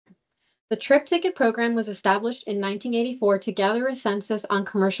The trip ticket program was established in 1984 to gather a census on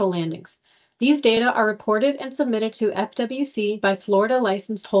commercial landings. These data are reported and submitted to FWC by Florida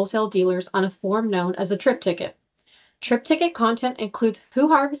licensed wholesale dealers on a form known as a trip ticket. Trip ticket content includes who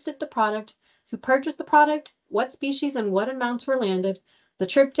harvested the product, who purchased the product, what species and what amounts were landed, the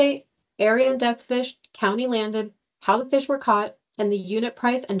trip date, area and depth fished, county landed, how the fish were caught, and the unit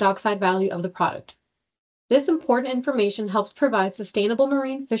price and dockside value of the product. This important information helps provide sustainable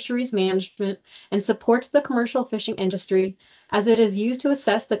marine fisheries management and supports the commercial fishing industry as it is used to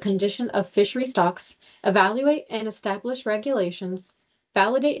assess the condition of fishery stocks, evaluate and establish regulations,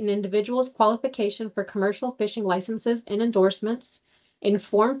 validate an individual's qualification for commercial fishing licenses and endorsements,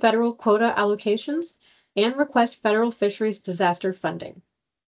 inform federal quota allocations, and request federal fisheries disaster funding.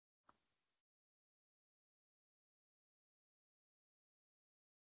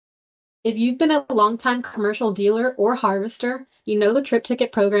 If you've been a longtime commercial dealer or harvester, you know the trip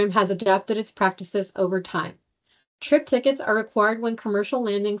ticket program has adapted its practices over time. Trip tickets are required when commercial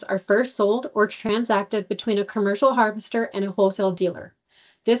landings are first sold or transacted between a commercial harvester and a wholesale dealer.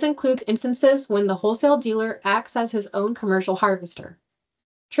 This includes instances when the wholesale dealer acts as his own commercial harvester.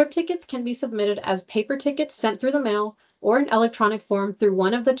 Trip tickets can be submitted as paper tickets sent through the mail or in electronic form through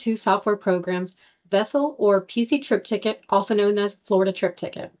one of the two software programs, Vessel or PC Trip Ticket, also known as Florida Trip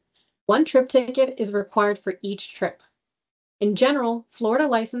Ticket. One trip ticket is required for each trip. In general, Florida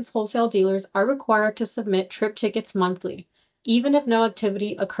licensed wholesale dealers are required to submit trip tickets monthly, even if no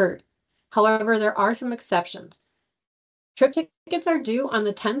activity occurred. However, there are some exceptions. Trip tickets are due on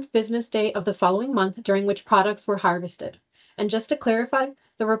the 10th business day of the following month during which products were harvested. And just to clarify,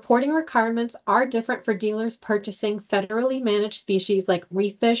 the reporting requirements are different for dealers purchasing federally managed species like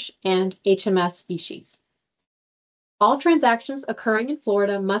reef fish and HMS species. All transactions occurring in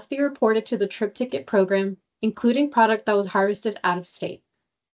Florida must be reported to the trip ticket program, including product that was harvested out of state.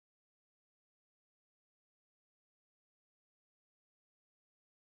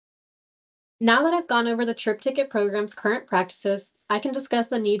 Now that I've gone over the trip ticket program's current practices, I can discuss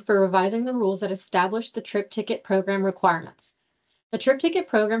the need for revising the rules that establish the trip ticket program requirements. The trip ticket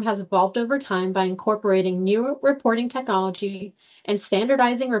program has evolved over time by incorporating new reporting technology and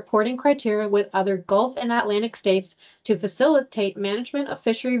standardizing reporting criteria with other Gulf and Atlantic states to facilitate management of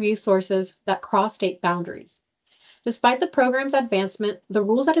fishery resources that cross state boundaries. Despite the program's advancement, the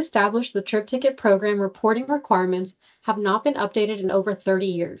rules that establish the trip ticket program reporting requirements have not been updated in over 30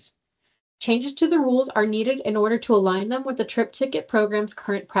 years. Changes to the rules are needed in order to align them with the trip ticket program's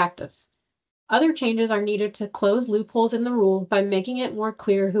current practice. Other changes are needed to close loopholes in the rule by making it more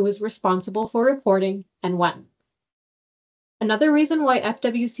clear who is responsible for reporting and when. Another reason why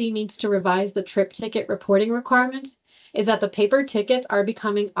FWC needs to revise the trip ticket reporting requirements is that the paper tickets are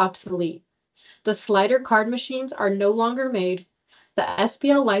becoming obsolete. The slider card machines are no longer made. The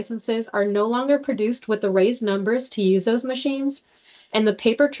SPL licenses are no longer produced with the raised numbers to use those machines. And the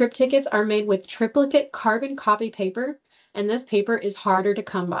paper trip tickets are made with triplicate carbon copy paper, and this paper is harder to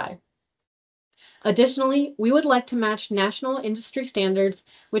come by. Additionally, we would like to match national industry standards,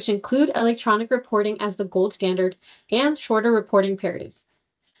 which include electronic reporting as the gold standard and shorter reporting periods.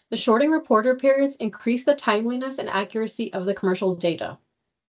 The shorter reporter periods increase the timeliness and accuracy of the commercial data.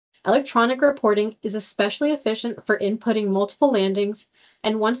 Electronic reporting is especially efficient for inputting multiple landings,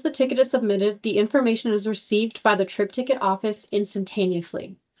 and once the ticket is submitted, the information is received by the trip ticket office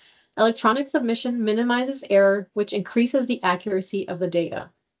instantaneously. Electronic submission minimizes error, which increases the accuracy of the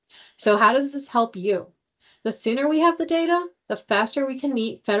data. So how does this help you? The sooner we have the data, the faster we can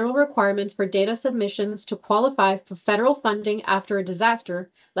meet federal requirements for data submissions to qualify for federal funding after a disaster,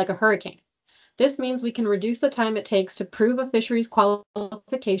 like a hurricane. This means we can reduce the time it takes to prove a fisheries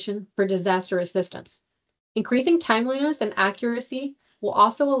qualification for disaster assistance. Increasing timeliness and accuracy will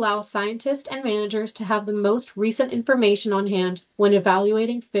also allow scientists and managers to have the most recent information on hand when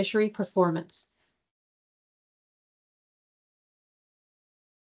evaluating fishery performance.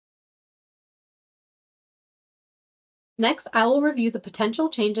 Next, I will review the potential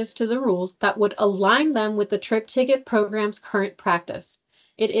changes to the rules that would align them with the trip ticket program's current practice.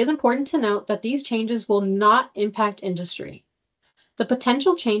 It is important to note that these changes will not impact industry. The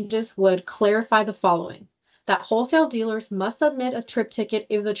potential changes would clarify the following: that wholesale dealers must submit a trip ticket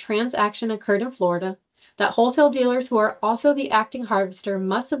if the transaction occurred in Florida, that wholesale dealers who are also the acting harvester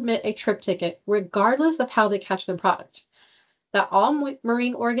must submit a trip ticket regardless of how they catch their product, that all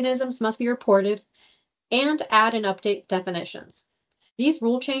marine organisms must be reported, and add and update definitions. These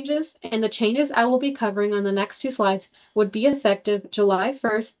rule changes and the changes I will be covering on the next two slides would be effective July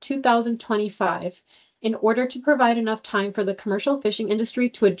 1st, 2025, in order to provide enough time for the commercial fishing industry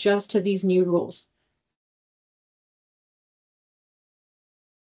to adjust to these new rules.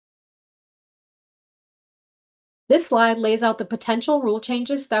 This slide lays out the potential rule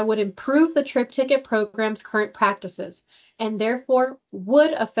changes that would improve the trip ticket program's current practices and therefore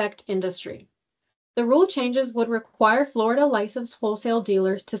would affect industry. The rule changes would require Florida licensed wholesale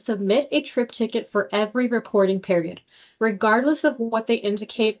dealers to submit a trip ticket for every reporting period, regardless of what they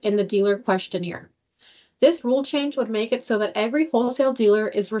indicate in the dealer questionnaire. This rule change would make it so that every wholesale dealer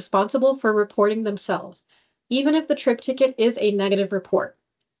is responsible for reporting themselves, even if the trip ticket is a negative report.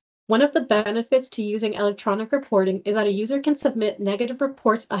 One of the benefits to using electronic reporting is that a user can submit negative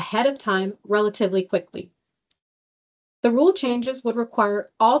reports ahead of time relatively quickly. The rule changes would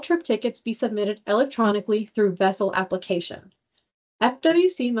require all trip tickets be submitted electronically through vessel application.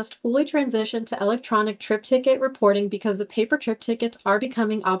 FWC must fully transition to electronic trip ticket reporting because the paper trip tickets are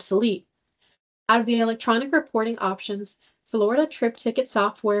becoming obsolete. Out of the electronic reporting options, Florida trip ticket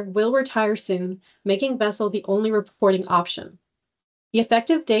software will retire soon, making vessel the only reporting option. The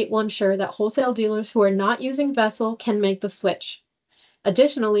effective date will ensure that wholesale dealers who are not using vessel can make the switch.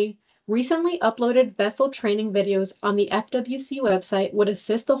 Additionally, recently uploaded vessel training videos on the FWC website would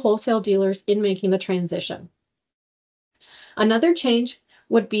assist the wholesale dealers in making the transition. Another change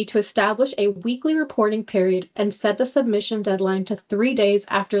would be to establish a weekly reporting period and set the submission deadline to 3 days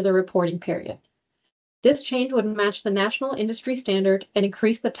after the reporting period. This change would match the national industry standard and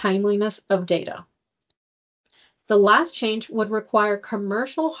increase the timeliness of data. The last change would require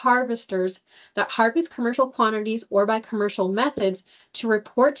commercial harvesters that harvest commercial quantities or by commercial methods to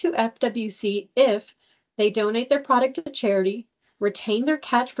report to FWC if they donate their product to charity, retain their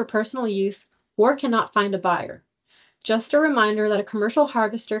catch for personal use, or cannot find a buyer. Just a reminder that a commercial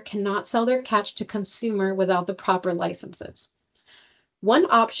harvester cannot sell their catch to consumer without the proper licenses. One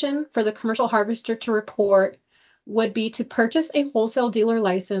option for the commercial harvester to report would be to purchase a wholesale dealer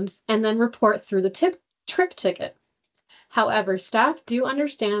license and then report through the trip ticket. However, staff do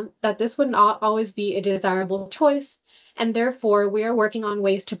understand that this would not always be a desirable choice, and therefore we are working on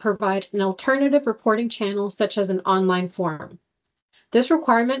ways to provide an alternative reporting channel such as an online form. This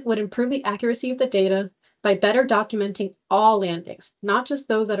requirement would improve the accuracy of the data by better documenting all landings, not just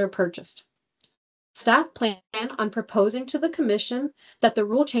those that are purchased. Staff plan on proposing to the Commission that the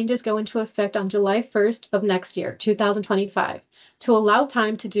rule changes go into effect on July 1st of next year, 2025, to allow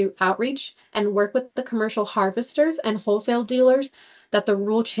time to do outreach and work with the commercial harvesters and wholesale dealers that the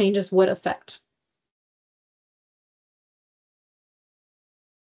rule changes would affect.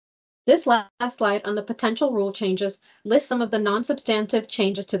 This last slide on the potential rule changes lists some of the non-substantive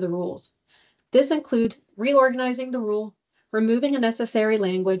changes to the rules. This includes reorganizing the rule, removing unnecessary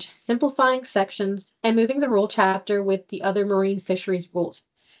language, simplifying sections, and moving the rule chapter with the other marine fisheries rules.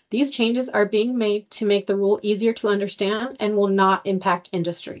 These changes are being made to make the rule easier to understand and will not impact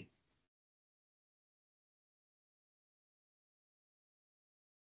industry.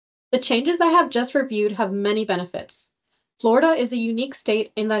 The changes I have just reviewed have many benefits. Florida is a unique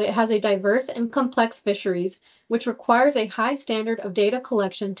state in that it has a diverse and complex fisheries, which requires a high standard of data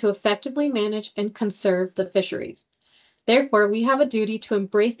collection to effectively manage and conserve the fisheries. Therefore, we have a duty to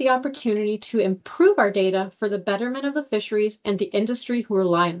embrace the opportunity to improve our data for the betterment of the fisheries and the industry who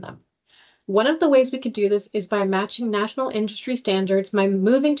rely on them. One of the ways we could do this is by matching national industry standards by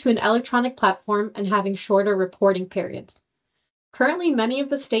moving to an electronic platform and having shorter reporting periods. Currently, many of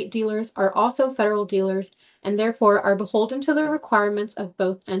the state dealers are also federal dealers and therefore are beholden to the requirements of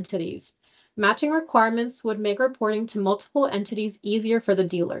both entities. Matching requirements would make reporting to multiple entities easier for the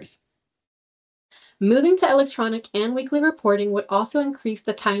dealers. Moving to electronic and weekly reporting would also increase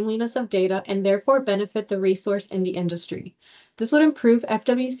the timeliness of data and therefore benefit the resource in the industry. This would improve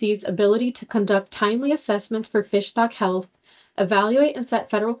FWC's ability to conduct timely assessments for fish stock health, evaluate and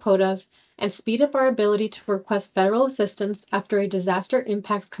set federal quotas, and speed up our ability to request federal assistance after a disaster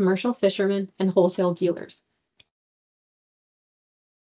impacts commercial fishermen and wholesale dealers.